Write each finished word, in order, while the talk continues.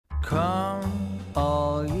Come,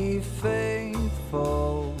 all ye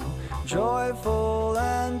faithful, joyful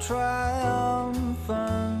and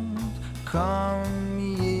triumphant. Come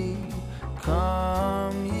ye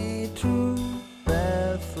to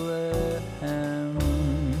Bethlehem.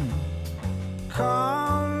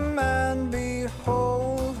 Come and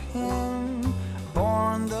behold him,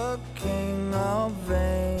 born the King of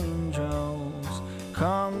angels.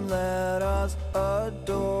 Come, let us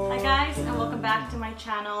adore. Hi guys, and welcome back to my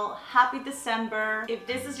channel. Happy December. If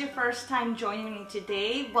this is your first time joining me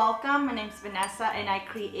today, welcome. My name is Vanessa and I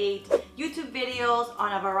create YouTube videos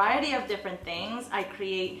on a variety of different things. I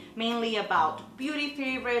create mainly about beauty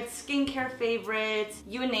favorites, skincare favorites,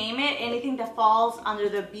 you name it, anything that falls under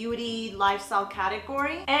the beauty lifestyle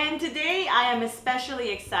category. And today I am especially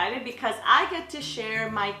excited because I get to share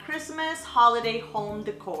my Christmas holiday home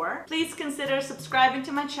decor. Please consider subscribing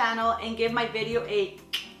to my channel and give my video a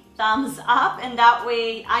thumbs up, and that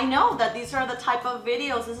way I know that these are the type of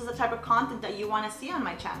videos, this is the type of content that you want to see on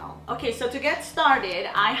my channel. Okay, so to get started,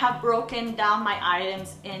 I have broken down my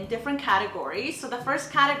items in different categories. So the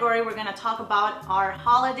first category we're going to talk about are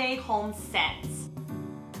holiday home scents.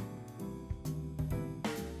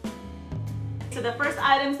 So the first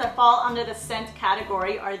items that fall under the scent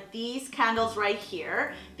category are these candles right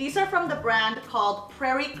here. These are from the brand called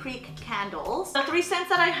Prairie Creek Candles. The three scents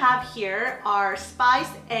that I have here are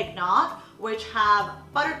Spiced Eggnog, which have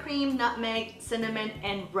buttercream, nutmeg, cinnamon,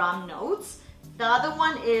 and rum notes. The other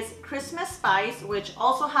one is Christmas Spice, which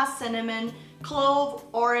also has cinnamon, clove,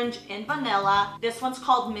 orange, and vanilla. This one's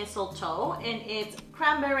called Mistletoe, and it's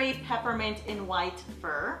cranberry, peppermint, and white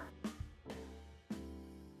fir.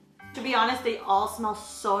 To be honest, they all smell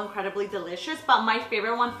so incredibly delicious, but my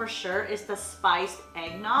favorite one for sure is the Spiced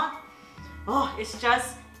Eggnog. Oh,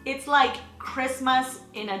 it's like Christmas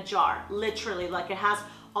in a jar, literally. Like, it has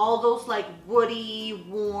all those like woody,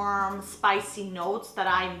 warm, spicy notes that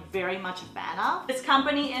I'm very much a fan of. This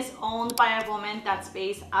company is owned by a woman that's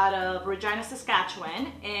based out of Regina,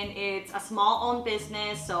 Saskatchewan, and it's a small-owned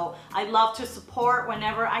business, so I love to support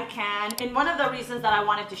whenever I can. And one of the reasons that I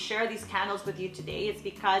wanted to share these candles with you today is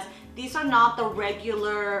because these are not the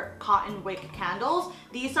regular cotton wick candles.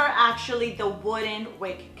 These are actually the wooden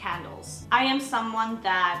wick candles. I am someone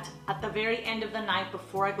that at the very end of the night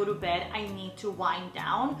before I go to bed, I need to wind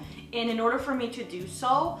down. And in order for me to do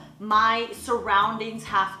so, my surroundings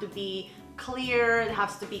have to be clear, it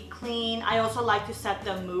has to be clean. I also like to set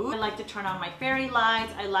the mood. I like to turn on my fairy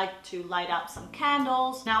lights. I like to light up some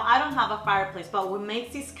candles. Now, I don't have a fireplace, but what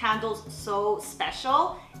makes these candles so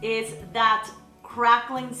special is that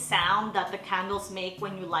crackling sound that the candles make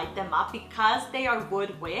when you light them up. Because they are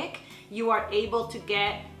wood wick, you are able to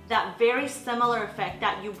get that very similar effect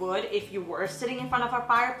that you would if you were sitting in front of a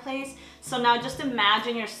fireplace. So now just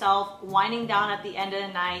imagine yourself winding down at the end of the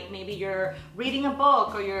night. Maybe you're reading a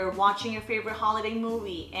book or you're watching your favorite holiday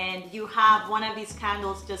movie and you have one of these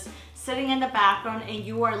candles just sitting in the background and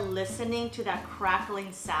you are listening to that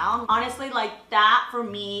crackling sound. Honestly, like, that for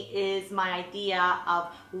me is my idea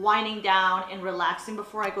of winding down and relaxing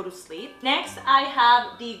before I go to sleep. Next, I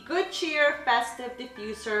have the Good Cheer Festive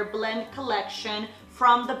Diffuser Blend Collection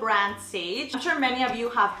from the brand Sage. I'm sure many of you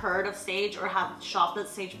have heard of Sage or have shopped at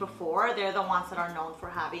Sage before. They're the ones that are known for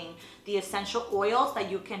having the essential oils that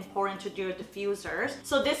you can pour into your diffusers.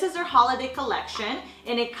 So this is their holiday collection,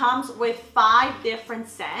 and it comes with 5 different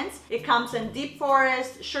scents. It comes in Deep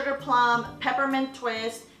Forest, Sugar Plum, Peppermint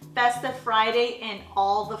Twist, Festive Friday, and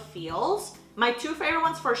All the Feels. My 2 favorite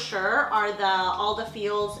ones for sure are the All the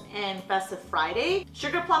Feels and Festive Friday.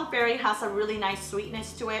 Sugar Plum Fairy has a really nice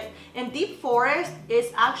sweetness to it, and Deep Forest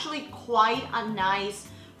is actually quite a nice,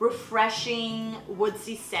 refreshing,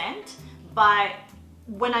 woodsy scent. But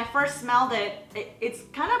when I first smelled it, it's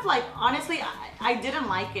kind of like, honestly, I didn't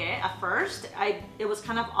like it at first. It was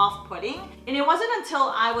kind of off-putting. And it wasn't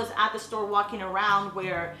until I was at the store walking around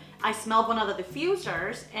where I smelled one of the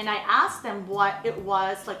diffusers and I asked them what it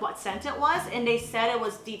was, like what scent it was, and they said it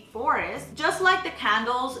was Deep Forest. Just like the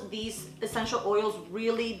candles, these essential oils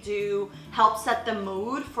really do help set the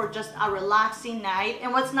mood for just a relaxing night.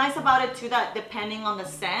 And what's nice about it too, that depending on the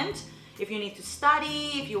scent, if you need to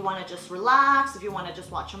study, if you want to just relax, if you want to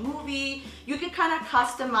just watch a movie, you can kind of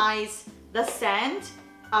customize the scent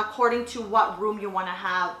according to what room you want to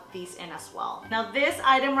have these in as well. Now, this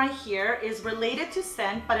item right here is related to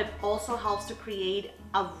scent, but it also helps to create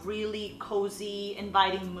a really cozy,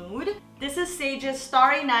 inviting mood. This is Sage's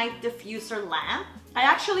Starry Night Diffuser Lamp. I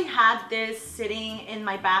actually had this sitting in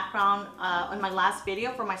my background on my last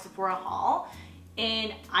video for my Sephora haul.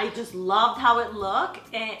 and I just loved how it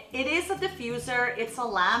looked. And it is a diffuser, it's a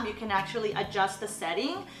lamp. You can actually adjust the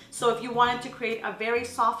setting. So if you wanted to create a very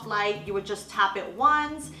soft light, you would just tap it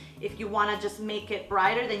once. If you want to just make it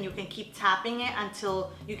brighter, then you can keep tapping it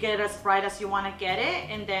until you get it as bright as you want to get it,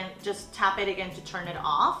 and then just tap it again to turn it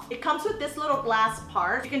off. It comes with this little glass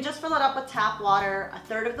part. You can just fill it up with tap water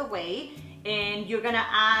 1/3 of the way, and you're gonna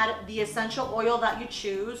add the essential oil that you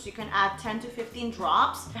choose. You can add 10 to 15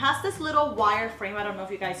 drops. It has this little wire frame. I don't know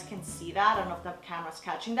if you guys can see that. I don't know if the camera's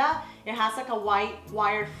catching that. It has like a white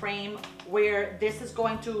wire frame where this is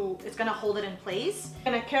it's gonna hold it in place.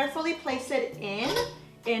 I'm gonna carefully place it in,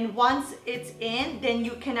 and once it's in, then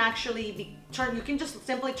you can actually you can just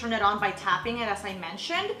simply turn it on by tapping it, as I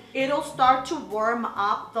mentioned. It'll start to warm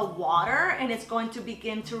up the water, and it's going to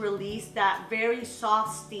begin to release that very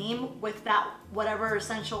soft steam with that whatever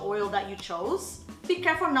essential oil that you chose. Be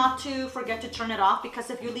careful not to forget to turn it off, because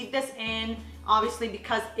if you leave this in, obviously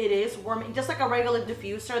because it is warm, just like a regular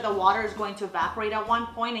diffuser, the water is going to evaporate at one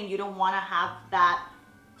point, and you don't want to have that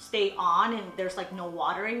stay on and there's like no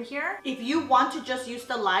water in here. If you want to just use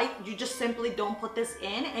the light, you just simply don't put this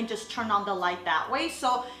in and just turn on the light that way.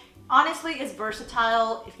 So honestly, it's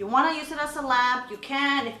versatile. If you want to use it as a lamp, you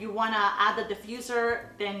can. If you want to add the diffuser,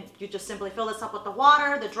 then you just simply fill this up with the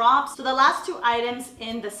water, the drops. So the last 2 items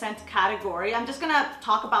in the scent category, I'm just gonna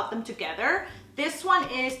talk about them together. This one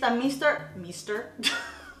is the Mister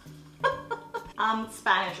I'm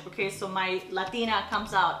Spanish, okay, so my Latina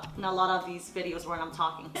comes out in a lot of these videos when I'm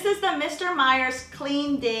talking. This is the Mr. Meyer's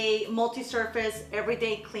Clean Day Multi-Surface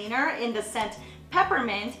Everyday Cleaner in the scent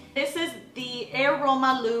Peppermint. This is the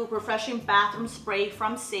Aroma Lube Refreshing Bathroom Spray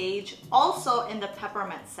from Sage, also in the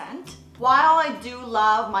peppermint scent. While I do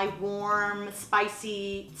love my warm,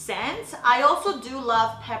 spicy scents, I also do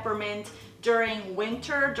love peppermint during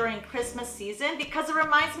winter, during Christmas season, because it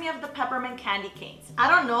reminds me of the peppermint candy canes. I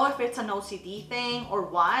don't know if it's an OCD thing or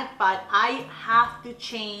what, but I have to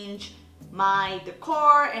change my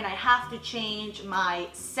decor and I have to change my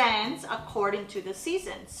scents according to the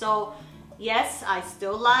season. So yes, I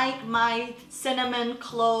still like my cinnamon,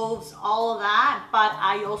 cloves, all of that, but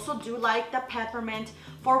I also do like the peppermint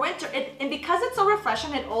for winter. And because it's so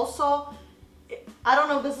refreshing, it also, I don't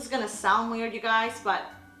know if this is gonna sound weird, you guys, but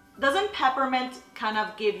doesn't peppermint kind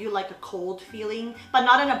of give you like a cold feeling, but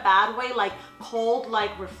not in a bad way, like cold,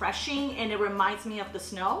 like refreshing, and it reminds me of the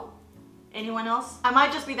snow? Anyone else? I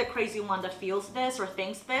might just be the crazy one that feels this or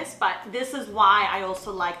thinks this, but this is why I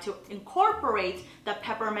also like to incorporate the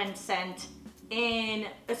peppermint scent in,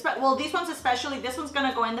 well, these ones especially. This one's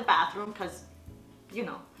gonna go in the bathroom because, you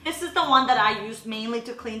know. This is the one that I use mainly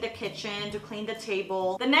to clean the kitchen, to clean the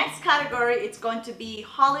table. The next category, it's going to be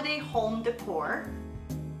holiday home decor.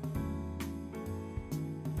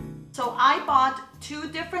 So I bought 2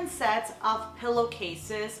 different sets of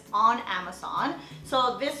pillowcases on Amazon.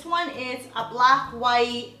 So this one is a black,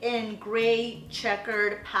 white, and gray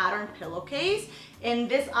checkered pattern pillowcase. And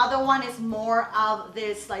this other one is more of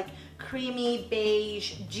this like creamy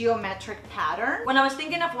beige geometric pattern. When I was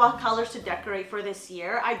thinking of what colors to decorate for this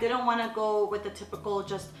year, I didn't want to go with the typical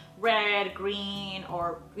just red, green,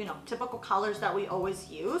 or you know, typical colors that we always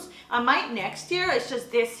use. I might next year. It's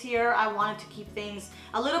just this year I wanted to keep things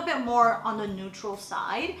a little bit more on the neutral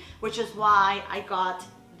side, which is why I got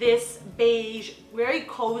this beige, very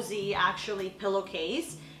cozy actually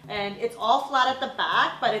pillowcase. And it's all flat at the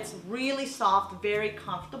back, but it's really soft, very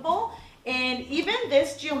comfortable. And even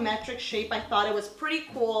this geometric shape, I thought it was pretty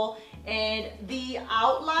cool. And the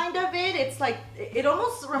outline of it, it's like, it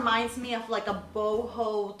almost reminds me of like a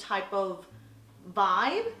boho type of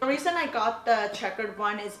vibe. The reason I got the checkered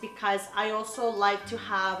one is because I also like to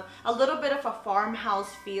have a little bit of a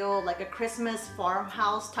farmhouse feel, like a Christmas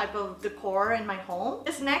farmhouse type of decor in my home.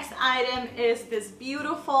 This next item is this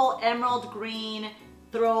beautiful emerald green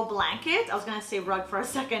throw blanket. I was gonna say rug for a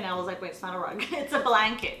second. I was like, wait, it's not a rug. It's a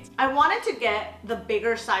blanket. I wanted to get the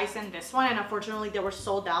bigger size than this one, and unfortunately they were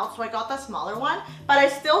sold out, so I got the smaller one, but I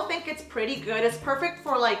still think it's pretty good. It's perfect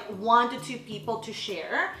for like 1 to 2 people to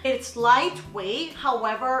share. It's lightweight,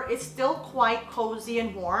 however, it's still quite cozy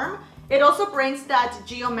and warm. It also brings that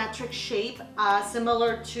geometric shape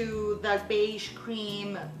similar to the beige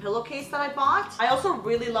cream pillowcase that I bought. I also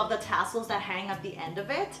really love the tassels that hang at the end of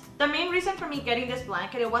it. The main reason for me getting this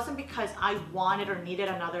blanket, it wasn't because I wanted or needed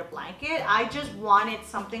another blanket. I just wanted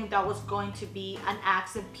something that was going to be an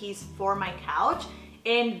accent piece for my couch.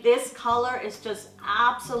 And this color is just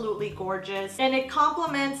absolutely gorgeous, and it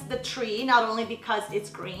complements the tree, not only because it's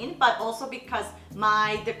green, but also because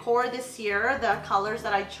my decor this year, the colors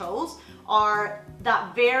that I chose are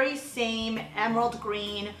that very same emerald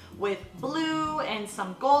green with blue and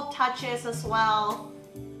some gold touches as well.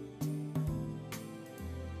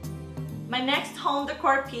 My next home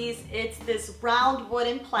decor piece, it's this round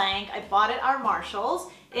wooden plank. I bought it at Marshall's,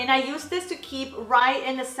 and I use this to keep right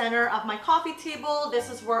in the center of my coffee table. This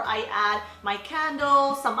is where I add my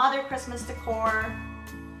candles, some other Christmas decor.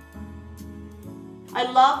 I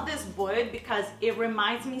love this wood because it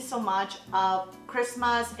reminds me so much of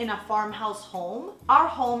Christmas in a farmhouse home. Our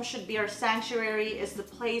home should be our sanctuary. It's the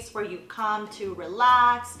place where you come to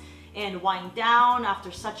relax and wind down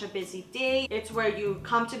after such a busy day. It's where you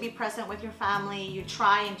come to be present with your family. You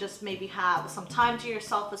try and just maybe have some time to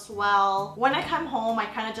yourself as well. When I come home, I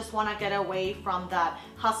kind of just want to get away from that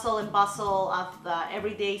hustle and bustle of the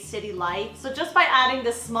everyday city life. So just by adding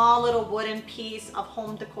this small little wooden piece of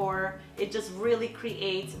home decor, it just really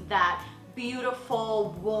creates that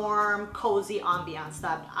beautiful, warm, cozy ambiance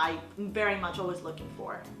that I'm very much always looking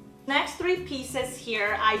for. Next three pieces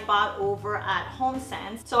here I bought over at Home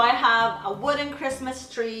Sense. So I have a wooden Christmas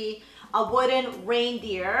tree, a wooden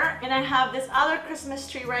reindeer, and I have this other Christmas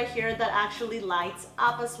tree right here that actually lights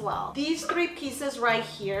up as well. These three pieces right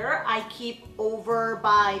here I keep over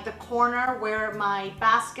by the corner where my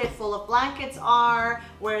basket full of blankets are,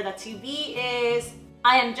 where the TV is.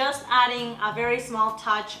 I am just adding a very small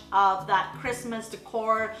touch of that Christmas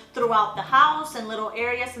decor throughout the house and little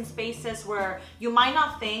areas and spaces where you might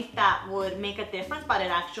not think that would make a difference, but it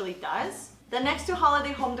actually does. The next two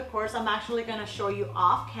holiday home decors I'm actually going to show you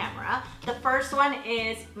off camera. The first one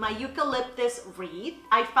is my eucalyptus wreath.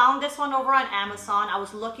 I found this one over on Amazon. I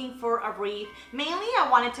was looking for a wreath. Mainly I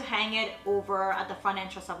wanted to hang it over at the front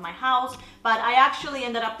entrance of my house, but I actually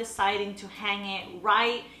ended up deciding to hang it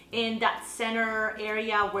right in that center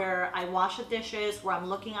area where I wash the dishes, where I'm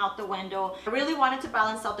looking out the window. I really wanted to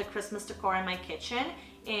balance out the Christmas decor in my kitchen,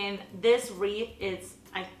 and this wreath is,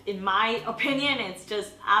 in my opinion, it's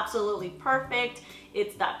just absolutely perfect.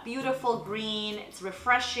 It's that beautiful green, it's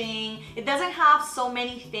refreshing. It doesn't have so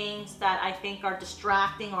many things that I think are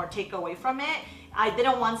distracting or take away from it. I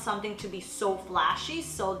didn't want something to be so flashy,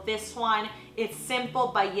 so this one, it's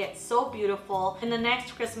simple but yet so beautiful. And the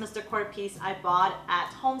next Christmas decor piece I bought at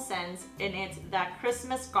Home Sense, and it's that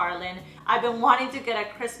Christmas garland. I've been wanting to get a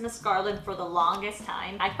Christmas garland for the longest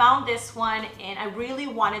time. I found this one and I really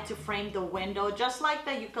wanted to frame the window just like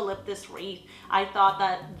the eucalyptus wreath. I thought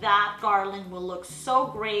that garland will look so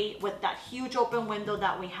great with that huge open window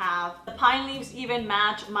that we have. The pine leaves even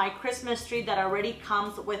match my Christmas tree that already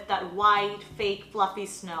comes with that white fake fluffy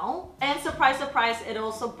snow. And surprise, surprise, it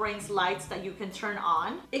also brings lights that you can turn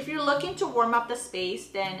on. If you're looking to warm up the space,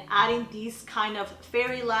 then adding these kind of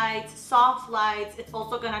fairy lights, soft lights, it's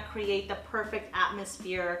also gonna create the perfect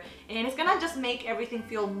atmosphere, and it's gonna just make everything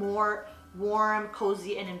feel more warm,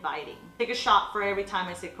 cozy, and inviting. Take a shot for every time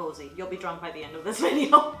I say cozy. You'll be drunk by the end of this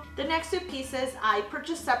video. The next two pieces I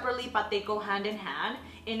purchased separately, but they go hand in hand,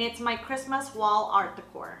 and it's my Christmas wall art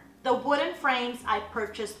decor. The wooden frames I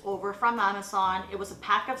purchased over from Amazon. It was a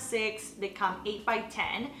pack of 6. They come 8 by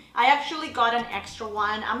 10. I actually got an extra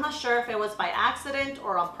one. I'm not sure if it was by accident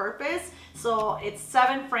or on purpose. So it's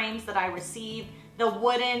 7 frames that I received. The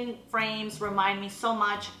wooden frames remind me so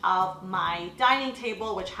much of my dining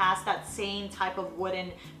table, which has that same type of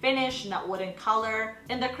wooden finish and that wooden color.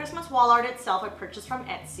 And the Christmas wall art itself I purchased from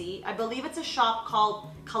Etsy. I believe it's a shop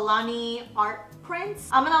called Kalani Art Prints.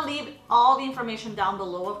 I'm gonna leave all the information down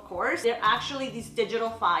below, of course. They're actually these digital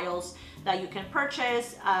files that you can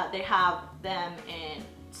purchase. They have them in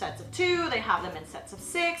sets of 2, they have them in sets of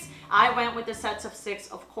 6. I went with the sets of 6,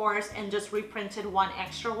 of course, and just reprinted one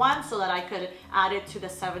extra one so that I could add it to the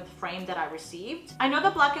 7th frame that I received. I know the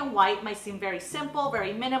black and white might seem very simple,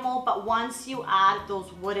 very minimal, but once you add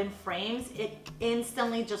those wooden frames, it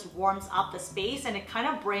instantly just warms up the space and it kind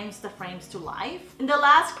of brings the frames to life. And the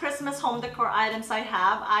last Christmas home decor items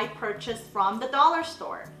I purchased from the dollar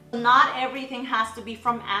store. Not everything has to be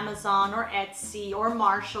from Amazon or Etsy or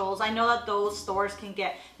Marshall's. I know that those stores can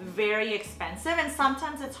get very expensive, and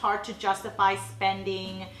sometimes it's hard to justify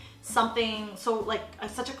spending something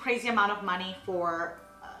such a crazy amount of money for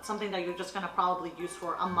something that you're just gonna probably use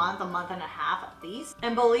for a month and a half at least.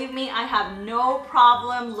 And believe me, I have no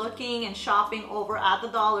problem looking and shopping over at the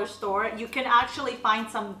dollar store. You can actually find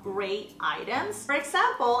some great items. For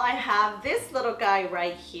example, I have this little guy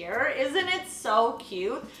right here. Isn't it so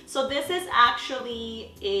cute? So this is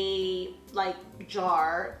actually a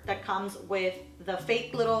jar that comes with the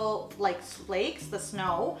fake little flakes, the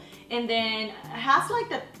snow, and then it has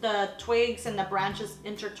the twigs and the branches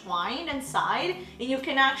intertwined inside, and you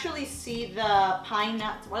can actually see the pine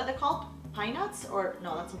nuts. What are they called? Pine nuts? Or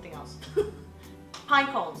no, that's something else. pine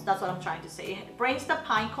cones, that's what I'm trying to say. It brings the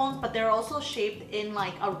pine cones, but they're also shaped in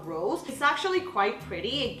like a rose. It's actually quite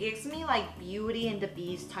pretty. It gives me like Beauty and the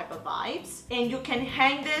Beast type of vibes. And you can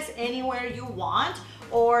hang this anywhere you want,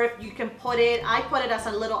 or you can put it, I put it as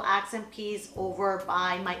a little accent piece over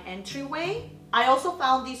by my entryway. I also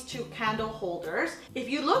found these two candle holders. If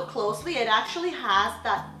you look closely, it actually has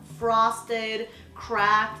that frosted,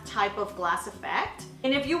 cracked type of glass effect.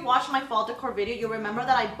 And if you watch my fall decor video, you remember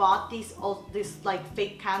that I bought these like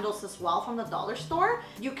fake candles as well from the dollar store.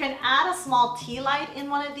 You can add a small tea light in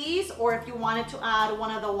one of these, or if you wanted to add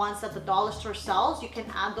one of the ones that the dollar store sells, you can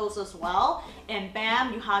add those as well. And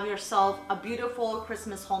bam, you have yourself a beautiful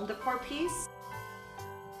Christmas home decor piece.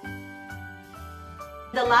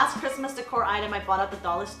 The last Christmas decor item I bought at the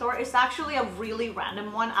dollar store is actually a really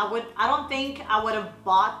random one. I don't think I would have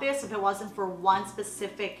bought this if it wasn't for one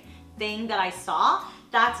specific thing that I saw.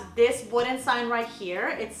 That's this wooden sign right here.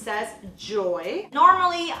 It says joy.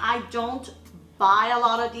 Normally, I don't buy a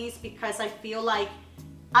lot of these because I feel like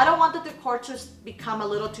I don't want the decor to become a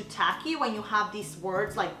little too tacky when you have these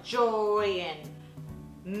words like joy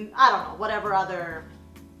and I don't know, whatever other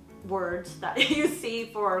words that you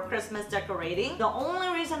see for Christmas decorating. The only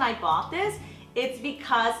reason I bought this, it's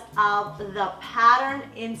because of the pattern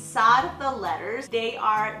inside of the letters. They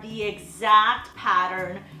are the exact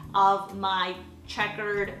pattern of my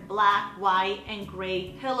checkered black, white, and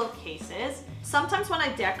gray pillowcases. Sometimes when I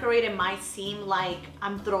decorate, it might seem like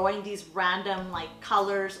I'm throwing these random like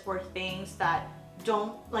colors or things that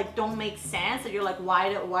don't make sense, and you're like,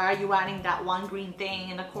 why are you adding that one green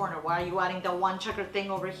thing in the corner? Why are you adding that one checkered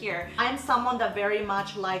thing over here? I'm someone that very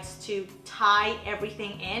much likes to tie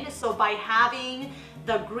everything in. So by having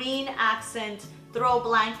the green accent throw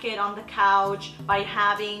blanket on the couch, by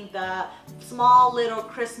having the small little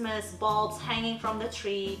Christmas bulbs hanging from the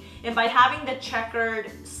tree, and by having the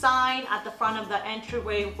checkered sign at the front of the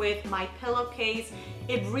entryway with my pillowcase,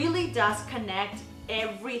 it really does connect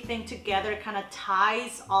everything together, kind of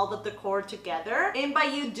ties all the decor together. And by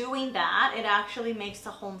you doing that, it actually makes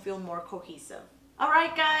the home feel more cohesive.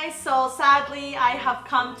 Alright guys, so sadly I have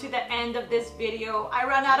come to the end of this video. I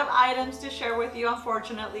ran out of items to share with you,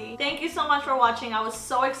 unfortunately. Thank you so much for watching. I was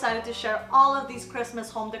so excited to share all of these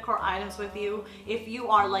Christmas home decor items with you. If you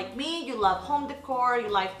are like me, you love home decor, you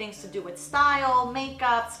like things to do with style,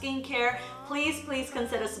 makeup, skincare, please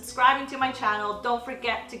consider subscribing to my channel. Don't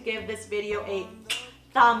forget to give this video a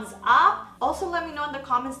thumbs up. Also, let me know in the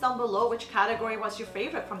comments down below which category was your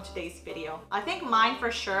favorite from today's video. I think mine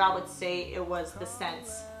for sure, I would say it was the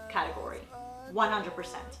scents category,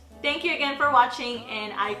 100%. Thank you again for watching,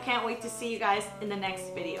 and I can't wait to see you guys in the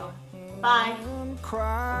next video. Bye.